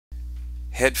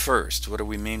Head first, what do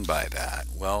we mean by that?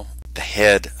 Well, the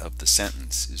head of the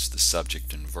sentence is the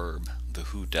subject and verb, the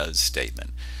who does statement.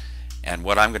 And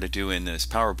what I'm going to do in this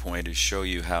PowerPoint is show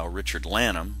you how Richard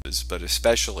Lanham, but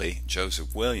especially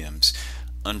Joseph Williams,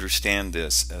 understand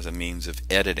this as a means of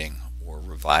editing or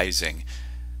revising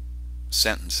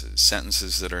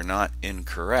sentences that are not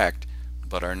incorrect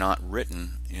but are not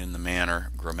written in the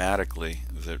manner grammatically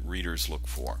that readers look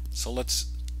for. So let's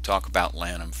talk about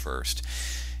Lanham first.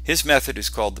 His method is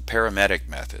called the paramedic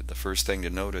method. The first thing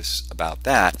to notice about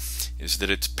that is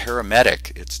that it's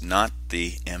paramedic. It's not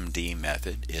the MD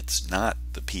method. It's not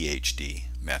the PhD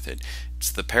method.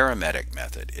 It's the paramedic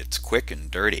method. It's quick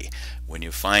and dirty. When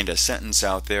you find a sentence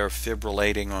out there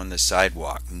fibrillating on the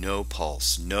sidewalk, no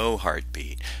pulse, no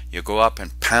heartbeat, you go up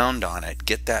and pound on it,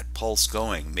 get that pulse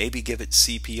going, maybe give it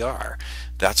CPR.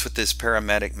 That's what this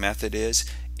paramedic method is.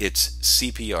 It's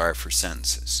CPR for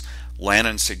sentences.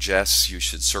 Lanham suggests you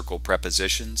should circle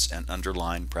prepositions and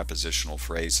underline prepositional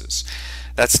phrases.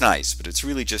 That's nice, but it's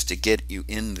really just to get you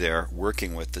in there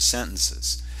working with the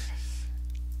sentences.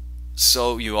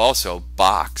 So you also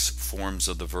box forms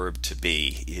of the verb to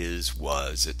be, is,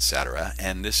 was, etc.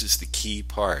 And this is the key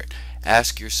part.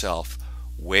 Ask yourself,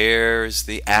 where's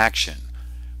the action?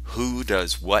 Who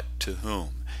does what to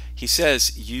whom? He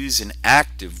says use an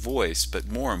active voice, but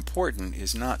more important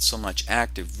is not so much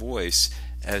active voice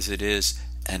as it is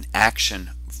an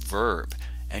action verb.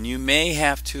 And you may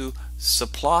have to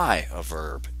supply a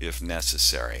verb if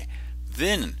necessary.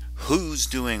 Then who's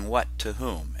doing what to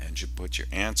whom? And you put your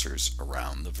answers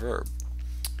around the verb.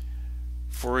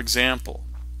 For example,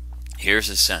 here's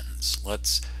a sentence.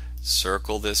 Let's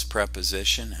circle this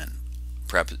preposition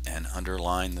and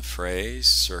underline the phrase.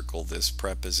 Circle this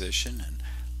preposition and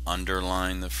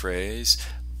underline the phrase.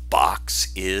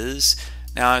 Box is.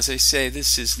 Now, as I say,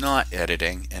 this is not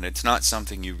editing, and it's not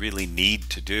something you really need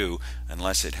to do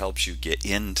unless it helps you get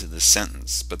into the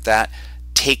sentence. But that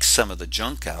takes some of the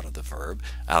junk out of the verb,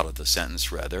 out of the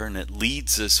sentence rather, and it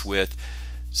leads us with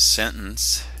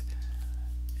sentence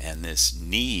and this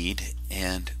need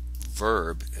and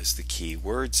verb as the key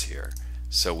words here.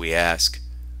 So we ask,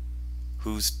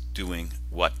 who's doing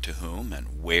what to whom and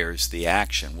where's the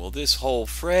action? Well, this whole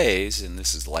phrase, and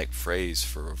this is like phrase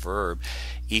for a verb,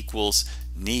 equals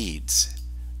needs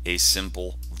a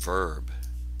simple verb.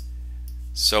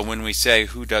 So when we say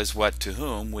who does what to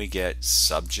whom, we get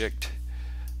subject,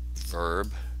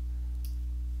 verb,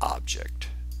 object.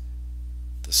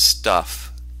 The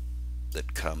stuff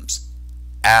that comes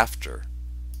after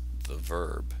the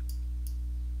verb.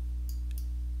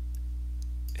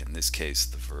 In this case,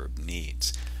 the verb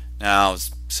needs. Now,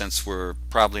 since we're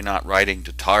probably not writing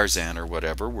to Tarzan or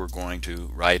whatever, we're going to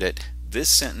write it, this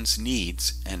sentence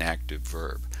needs an active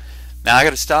verb. Now, I got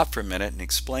to stop for a minute and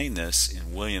explain this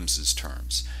in Williams's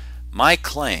terms. My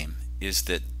claim is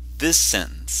that this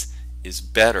sentence is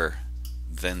better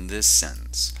than this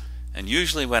sentence. And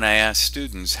usually when I ask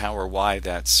students how or why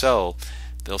that's so,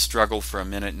 they'll struggle for a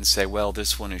minute and say, well,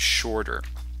 this one is shorter.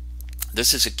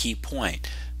 This is a key point.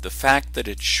 The fact that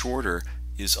it's shorter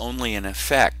is only an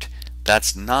effect.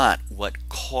 That's not what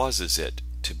causes it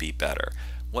to be better.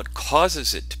 What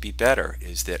causes it to be better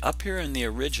is that up here in the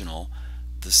original,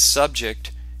 the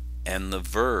subject and the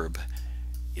verb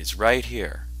is right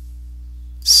here.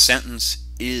 Sentence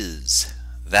is.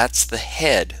 That's the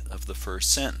head of the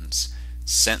first sentence.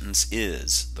 Sentence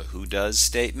is the who does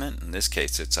statement. In this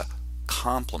case, it's a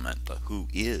complement, the who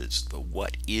is, the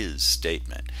what is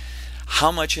statement. How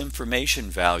much information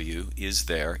value is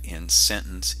there in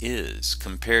sentence is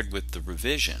compared with the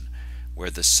revision where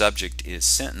the subject is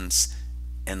sentence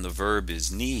and the verb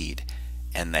is need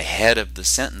and the head of the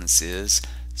sentence is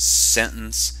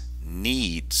sentence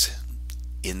needs.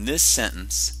 In this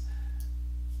sentence,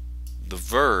 the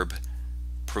verb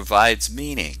provides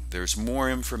meaning. There's more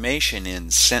information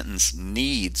in sentence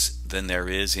needs than there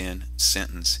is in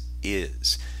sentence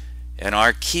is. And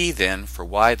our key then for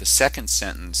why the second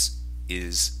sentence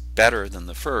is better than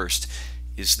the first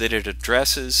is that it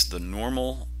addresses the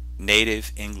normal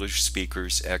native English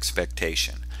speaker's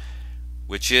expectation,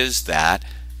 which is that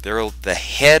the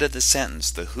head of the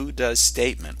sentence, the who does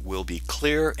statement, will be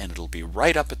clear and it'll be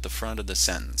right up at the front of the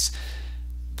sentence.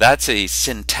 That's a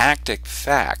syntactic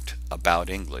fact about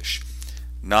English.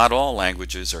 Not all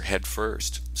languages are head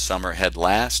first. Some are head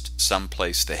last. Some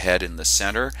place the head in the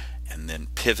center and then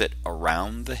pivot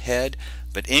around the head.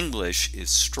 But English is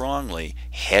strongly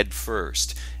head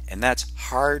first, and that's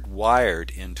hardwired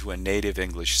into a native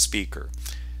English speaker.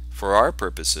 For our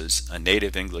purposes, a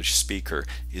native English speaker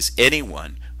is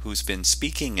anyone who's been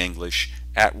speaking English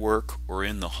at work or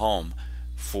in the home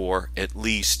for at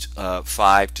least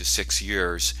 5 to 6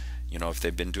 years if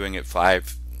they've been doing it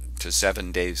 5 to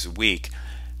 7 days a week,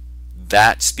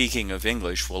 that speaking of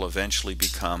English will eventually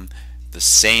become the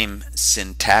same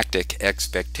syntactic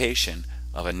expectation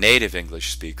of a native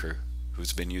English speaker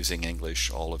who's been using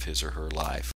English all of his or her life.